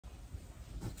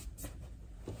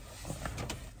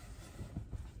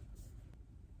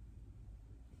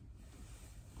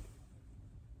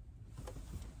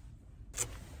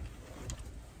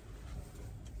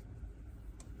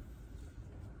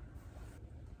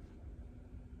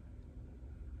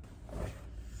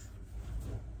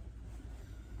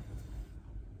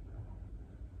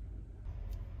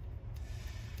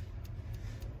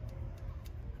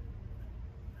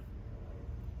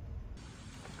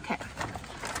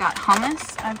got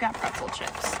hummus, I've got pretzel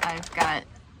chips, I've got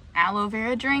aloe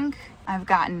vera drink I've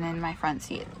gotten in my front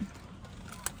seat.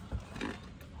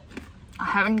 I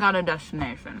haven't got a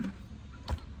destination.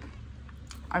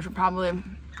 I should probably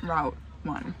route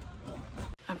one.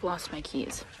 I've lost my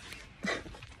keys.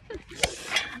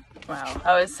 Wow,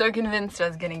 I was so convinced I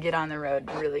was gonna get on the road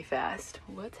really fast.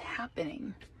 What's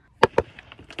happening?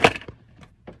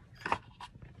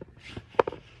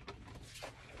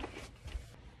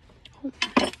 Oh,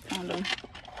 found them.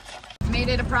 Made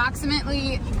it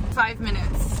approximately 5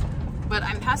 minutes, but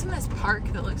I'm passing this park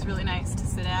that looks really nice to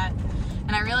sit at,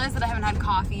 and I realized that I haven't had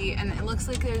coffee, and it looks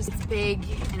like it's big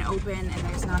and open and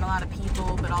there's not a lot of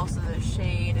people, but also there's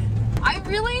shade. I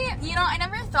really, you know, I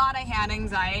never thought I had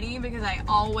anxiety because I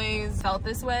always felt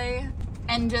this way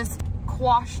and just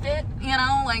quashed it, you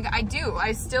know, like I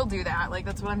still do that, like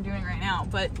that's what I'm doing right now,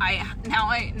 but now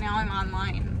I'm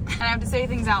online and I have to say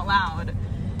things out loud.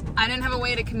 I didn't have a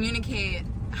way to communicate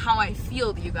how I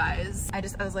feel to you guys. I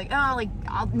was like, oh, like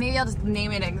maybe I'll just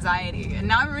name it anxiety, and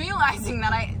now I'm realizing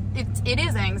that it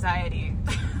is anxiety.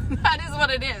 That is what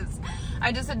it is.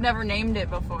 I just had never named it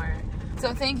before.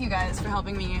 So thank you guys for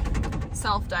helping me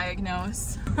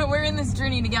self-diagnose. We're in this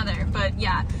journey together, but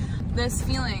yeah, this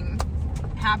feeling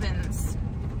happens.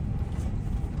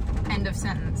 End of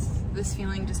sentence. This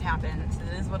feeling just happens.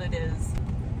 It is what it is.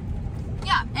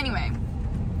 Yeah, anyway.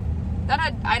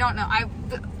 I don't know.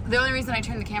 The only reason I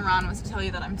turned the camera on was to tell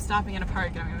you that I'm stopping at a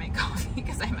park and I'm gonna make coffee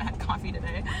because I haven't had coffee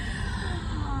today.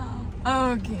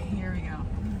 Okay, here we go.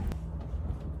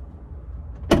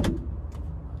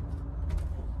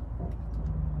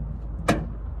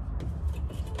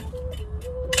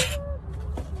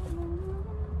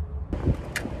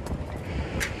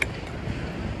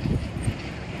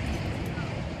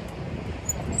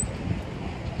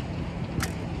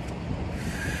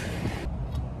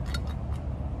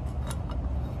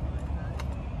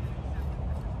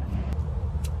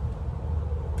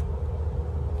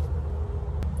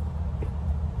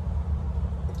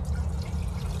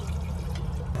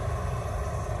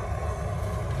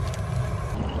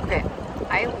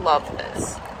 I love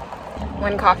this.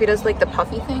 When coffee does like the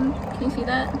puffy thing, can you see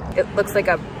that? It looks like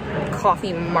a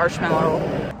coffee marshmallow.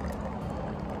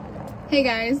 Hey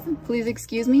guys, please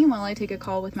excuse me while I take a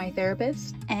call with my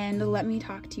therapist, and let me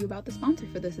talk to you about the sponsor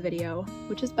for this video,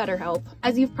 which is BetterHelp.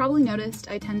 As you've probably noticed,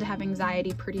 I tend to have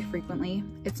anxiety pretty frequently.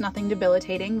 It's nothing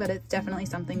debilitating, but it's definitely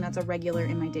something that's a regular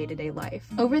in my day-to-day life.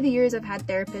 Over the years, I've had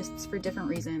therapists for different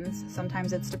reasons.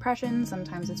 Sometimes it's depression,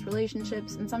 sometimes it's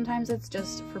relationships, and sometimes it's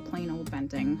just for plain old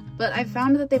venting. But I've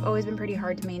found that they've always been pretty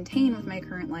hard to maintain with my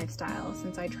current lifestyle,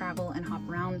 since I travel and hop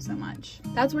around so much.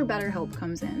 That's where BetterHelp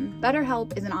comes in.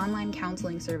 BetterHelp is an online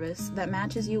counseling service that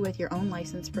matches you with your own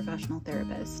licensed professional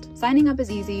therapist. Signing up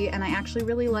is easy, and I actually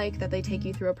really like that they take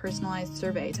you through a personalized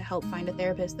survey to help find a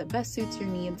therapist that best suits your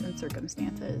needs and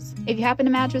circumstances. If you happen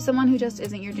to match with someone who just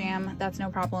isn't your jam, that's no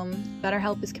problem.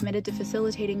 BetterHelp is committed to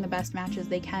facilitating the best matches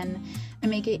they can and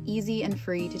make it easy and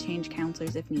free to change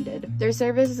counselors if needed. Their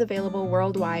service is available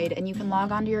worldwide, and you can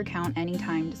log onto your account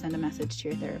anytime to send a message to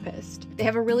your therapist. They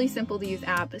have a really simple to use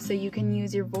app, so you can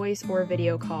use your voice or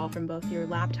video call from both your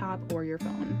laptop or your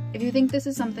phone. If you think this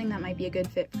is something that might be a good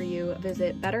fit for you,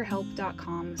 visit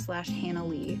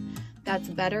betterhelp.com/hannahlee. That's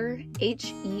better,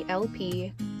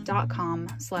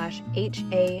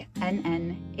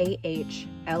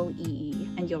 HELP.com/HANNAHLEE,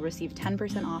 and you'll receive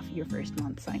 10% off your first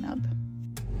month sign up.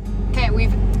 Okay,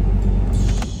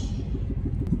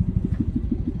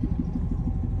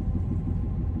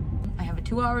 I have a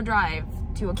 2-hour drive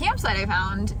to a campsite I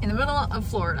found in the middle of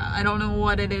Florida. I don't know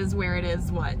what it is, where it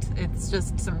is, what. It's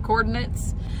just some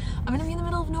coordinates. I'm gonna be in the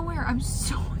middle of nowhere. I'm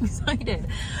so excited.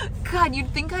 God,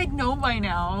 you'd think I'd know by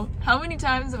now. How many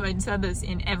times have I said this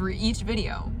in each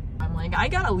video? I'm like, I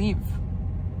gotta leave.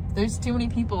 There's too many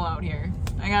people out here.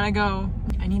 I gotta go.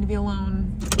 I need to be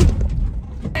alone.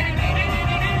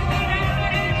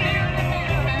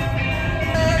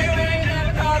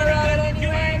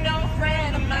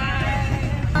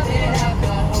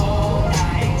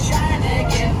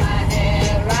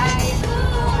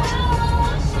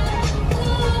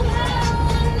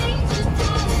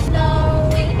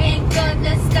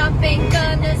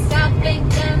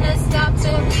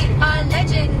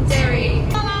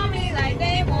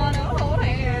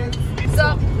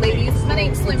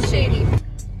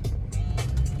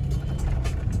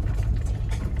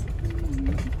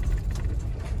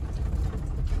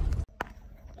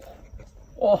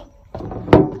 Oh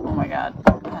my god,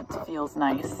 that feels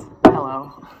nice.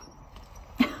 Hello.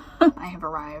 I have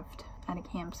arrived at a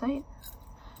campsite.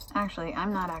 Actually,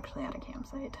 I'm not actually at a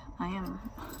campsite. I am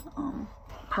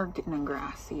parked in a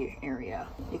grassy area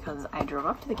because I drove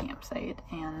up to the campsite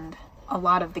and a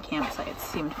lot of the campsites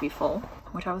seemed to be full,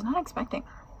 which I was not expecting.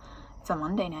 It's a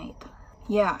Monday night.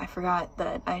 Yeah, I forgot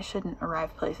that I shouldn't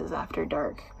arrive places after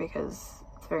dark because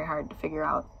it's very hard to figure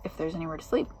out if there's anywhere to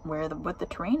sleep, what the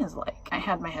terrain is like. I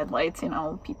had my headlights, you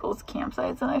know, people's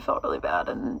campsites, and I felt really bad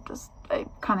and I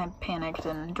kind of panicked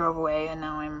and drove away, and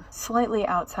now I'm slightly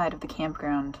outside of the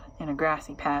campground in a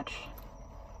grassy patch.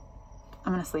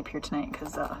 I'm gonna sleep here tonight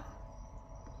because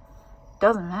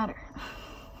doesn't matter.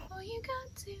 All you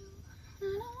got to, I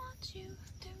don't want you,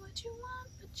 do what you want,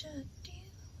 but just deal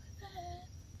with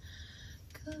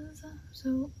it. Cause I'm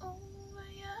so over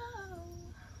you.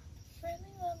 Really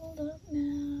leveled up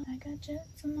now. I got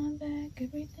jets on my back,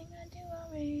 everything I do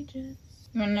outrageous.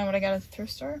 You wanna know what I got at the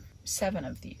thrift store? 7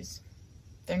 of these.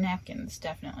 They're napkins,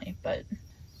 definitely, but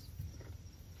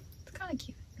it's kind of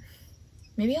cute.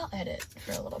 Maybe I'll edit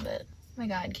for a little bit. Oh my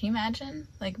god, can you imagine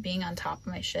like being on top of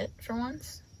my shit for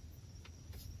once?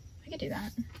 I could do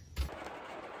that.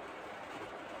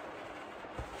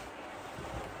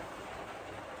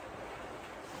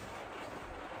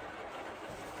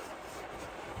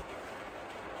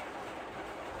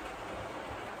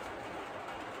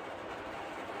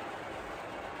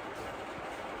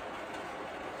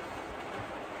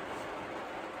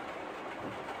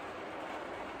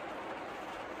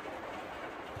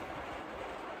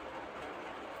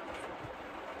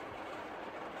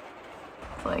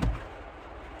 It's like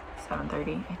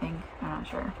 7:30, I think. I'm not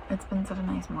sure. It's been such a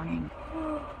nice morning.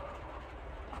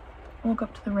 Woke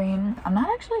up to the rain. I'm not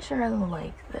actually sure I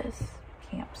like this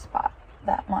camp spot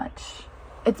that much.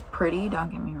 It's pretty, don't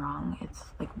get me wrong. It's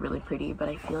like really pretty, but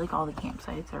I feel like all the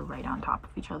campsites are right on top of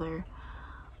each other.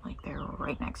 Like they're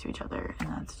right next to each other, and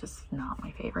that's just not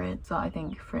my favorite. So I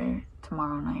think for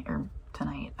tomorrow night or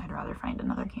tonight, I'd rather find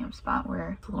another camp spot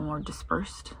where it's a little more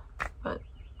dispersed, but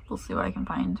we'll see what I can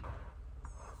find.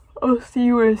 I'll see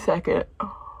you in a second.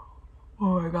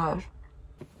 Oh my gosh.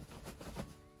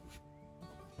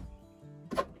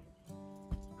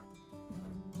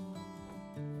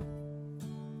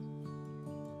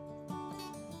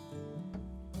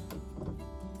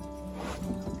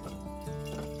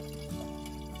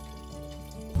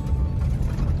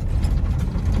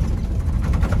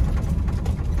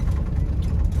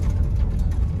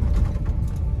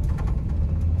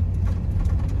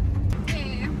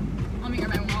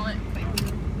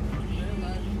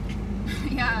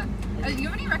 Do you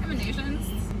have any recommendations?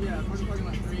 Yeah, we're talking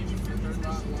about 3, they're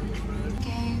not longest bread.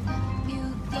 Gave you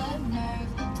the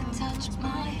nerve to touch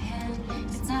my hand.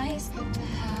 It's nice to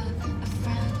have a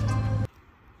friend.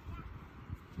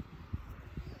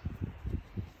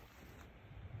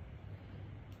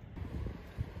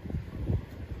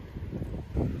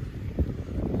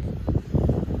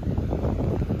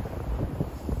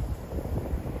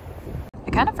 I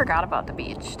kind of forgot about the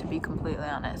beach, to be completely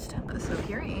honest. So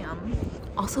here I am.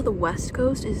 Also, the West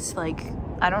Coast is like,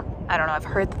 I don't know. I've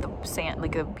heard that the sand,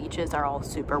 like the beaches are all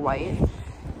super white,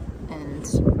 and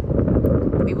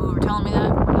people who were telling me that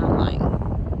were not lying.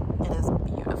 It is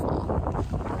beautiful.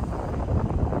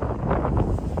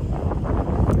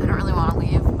 I don't really want to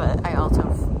leave, but I also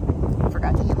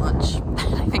forgot to eat lunch.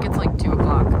 I think it's like 2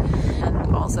 o'clock,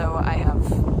 and also I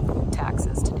have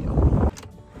taxes to do.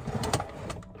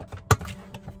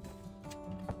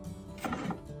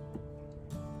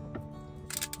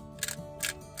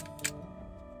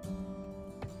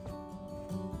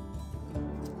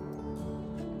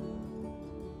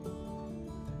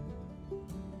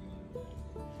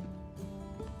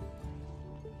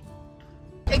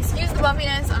 Excuse the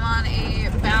bumpiness, I'm on a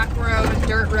back road,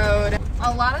 dirt road.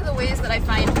 A lot of the ways that I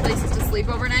find places to sleep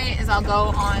overnight is I'll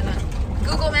go on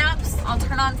Google Maps, I'll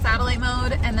turn on satellite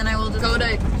mode, and then I will just go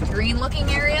to green looking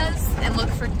areas and look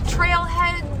for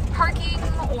trailhead parking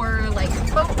or like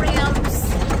boat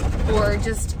ramps or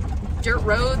just dirt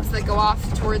roads that go off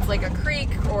towards like a creek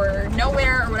or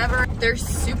nowhere or whatever. They're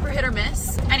super hit or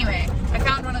miss. Anyway, I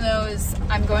found one of those.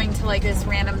 I'm going to like this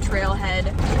random trailhead.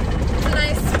 It's a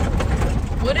nice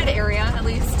wooded area, at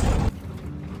least.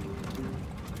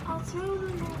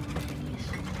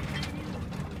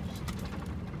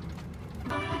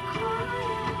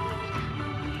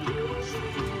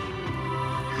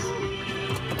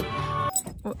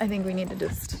 Well, I think we need to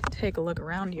just take a look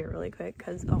around here really quick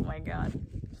because, oh my god.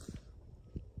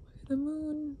 Look at the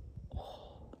moon.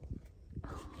 Oh.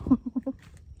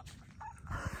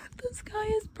 The sky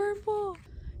is purple.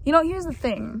 You know, here's the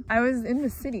thing. I was in the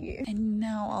city and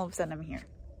now all of a sudden I'm here.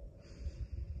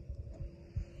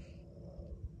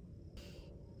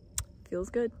 Feels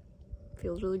good.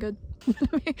 Feels really good.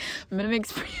 I'm gonna make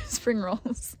spring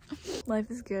rolls.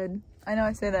 Life is good. I know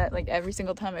I say that like every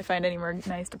single time I find anywhere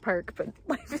nice to park, but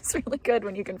life is really good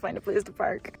when you can find a place to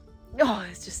park. Oh,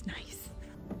 it's just nice.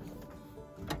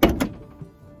 The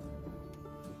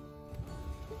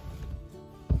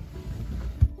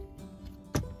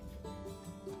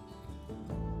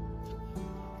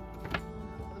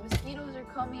mosquitoes are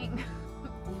coming.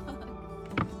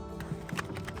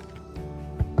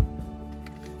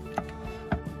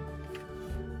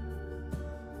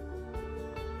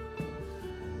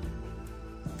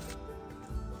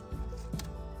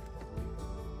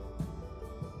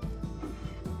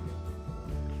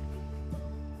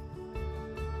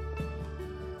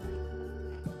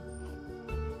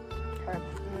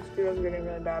 Mosquitoes are getting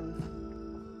really bad.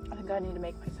 I think I need to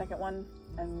make my second one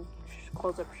and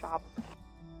close up shop.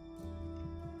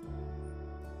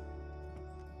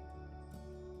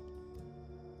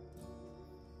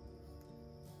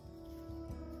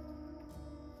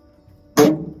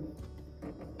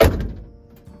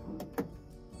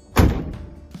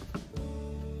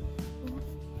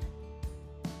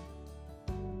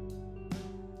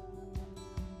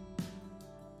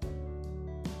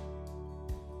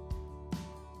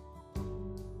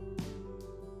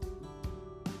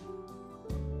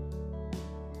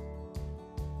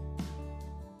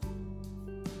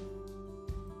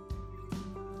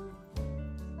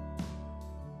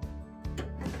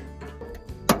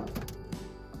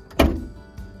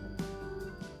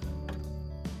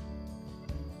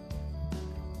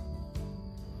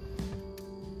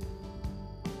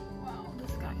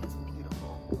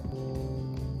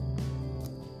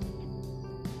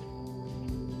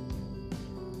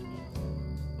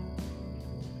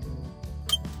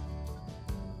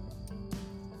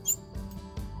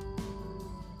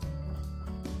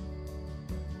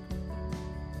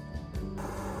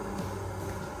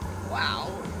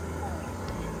 Wow.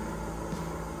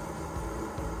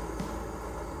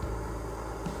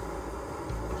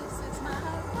 This is my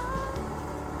life.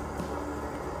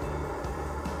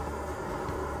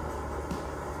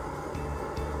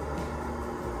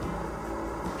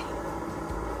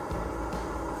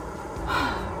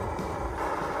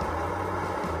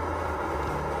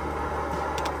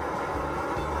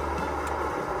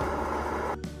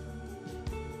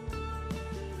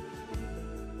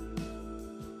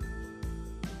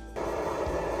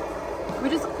 We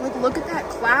just, like, look at that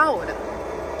cloud.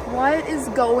 What is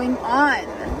going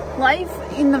on? Life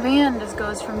in the van just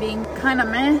goes from being kind of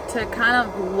meh to kind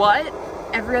of what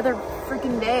every other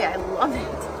freaking day. I love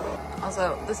it.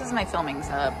 Also, this is my filming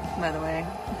setup, by the way.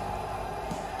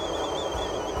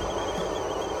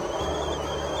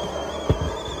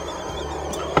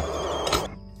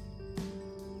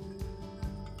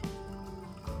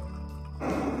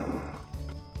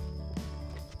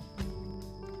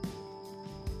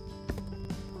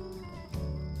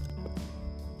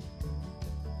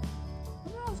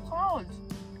 Clouds.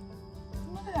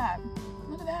 Look at that.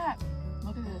 Look at that.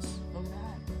 Look at this. Look at that.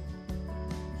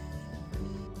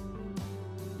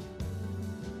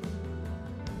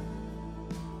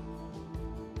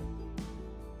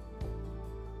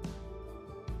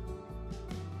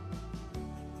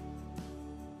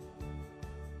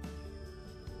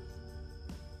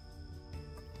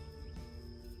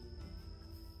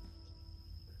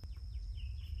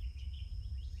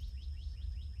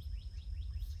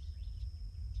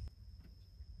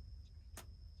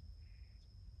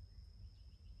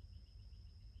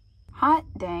 Hot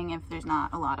dang if there's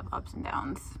not a lot of ups and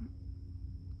downs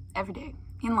every day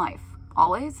in life,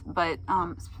 always, but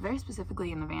very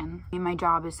specifically in the van. I mean, my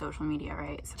job is social media,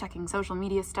 right? So checking social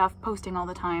media stuff, posting all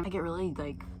the time. I get really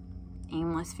like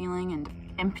aimless feeling and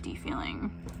empty feeling.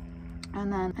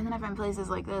 And then I find places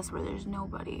like this where there's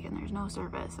nobody and there's no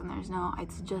service and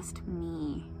it's just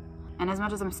me. And as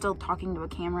much as I'm still talking to a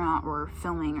camera or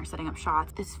filming or setting up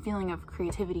shots, this feeling of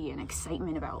creativity and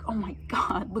excitement about, oh my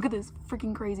God, look at this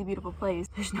freaking crazy beautiful place.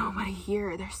 There's nobody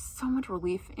here. There's so much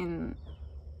relief in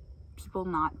people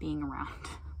not being around,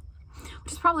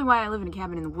 which is probably why I live in a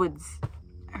cabin in the woods.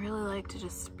 I really like to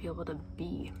just be able to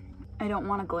be. I don't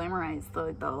want to glamorize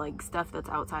the like stuff that's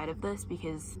outside of this,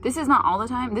 because this is not all the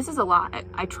time. This is a lot.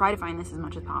 I try to find this as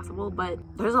much as possible, but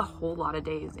there's a whole lot of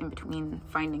days in between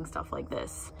finding stuff like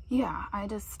this. Yeah, I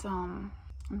just I'm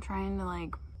trying to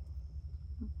like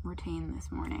retain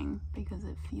this morning because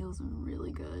it feels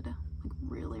really good, like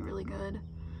really, really good.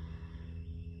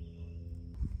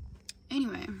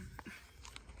 Anyway,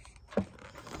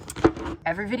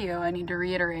 every video I need to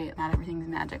reiterate, not everything's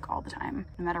magic all the time.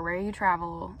 No matter where you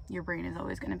travel, your brain is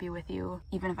always going to be with you.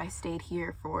 Even if I stayed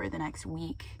here for the next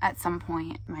week, at some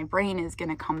point my brain is going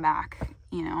to come back,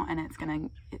 you know, and it's going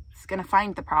to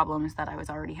find the problems that I was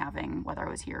already having, whether I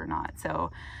was here or not.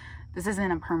 So This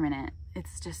isn't a permanent,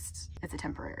 it's a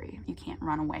temporary. You can't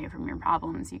run away from your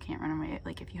problems. You can't run away,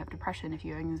 like if you have depression, if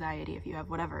you have anxiety, if you have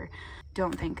whatever.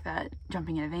 Don't think that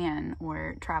jumping in a van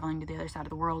or traveling to the other side of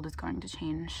the world is going to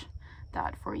change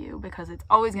that for you, because it's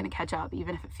always going to catch up,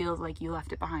 even if it feels like you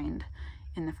left it behind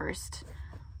in the first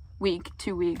week,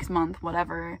 2 weeks, month,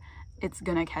 whatever. It's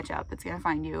gonna catch up, it's gonna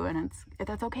find you, and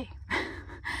that's okay.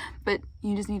 But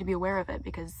you just need to be aware of it,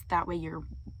 because that way you're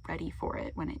ready for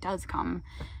it when it does come,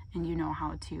 and you know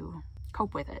how to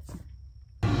cope with it.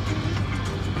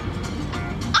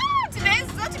 Oh,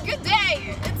 today's such a good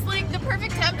day! It's like the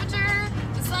perfect temperature,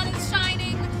 the sun is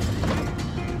shining,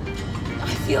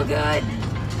 I feel good.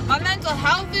 My mental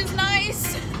health is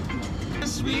nice.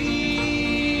 Sweet,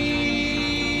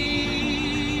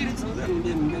 it's a little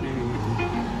bit bitter.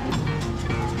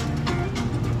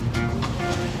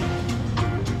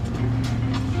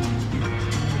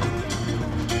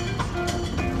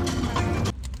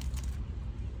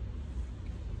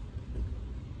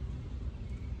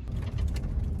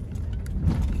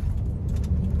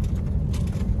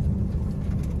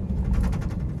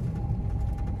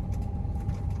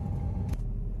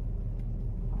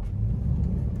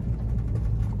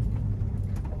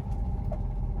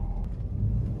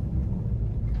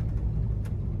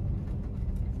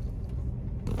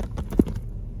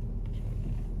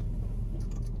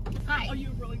 Oh,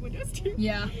 you really went yesterday?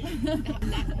 Yeah. That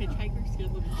hitchhiker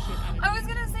scared the shit out of me. I was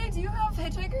gonna say, do you have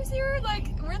hitchhikers here?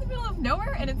 Like, we're in the middle of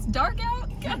nowhere and it's dark out.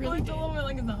 I really looked a little bit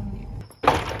like a zombie.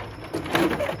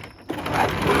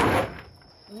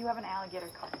 You have an alligator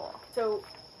couple. So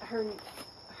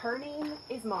her name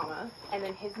is Mama, and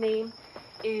then his name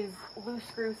is Loose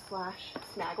Screw /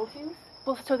 Snaggletooth.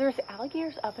 Well, so there's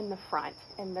alligators up in the front,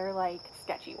 and they're like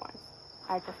sketchy ones.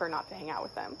 I prefer not to hang out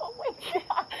with them. Oh my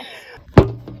god.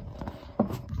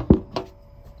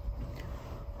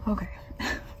 Okay.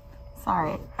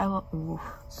 Sorry. Ooh,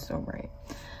 so bright.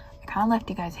 I kind of left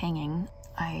you guys hanging.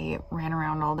 I ran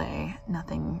around all day.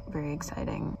 Nothing very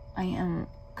exciting. I am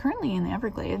currently in the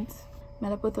Everglades.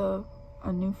 Met up with a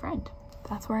new friend.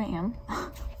 That's where I am.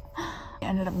 I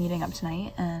ended up meeting up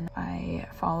tonight and I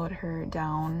followed her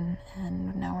down,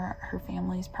 and now we're at her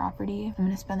family's property. I'm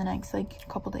gonna spend the next like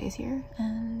couple days here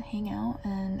and hang out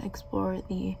and explore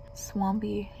the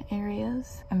swampy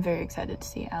areas. I'm very excited to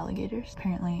see alligators.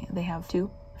 Apparently they have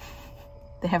two.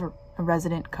 They have a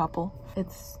resident couple.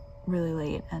 It's really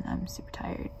late and I'm super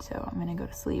tired, so I'm gonna go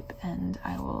to sleep and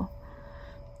I will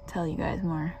tell you guys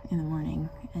more in the morning,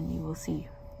 and you will see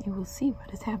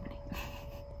what is happening.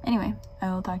 Anyway,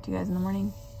 I will talk to you guys in the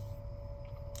morning.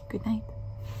 Good night.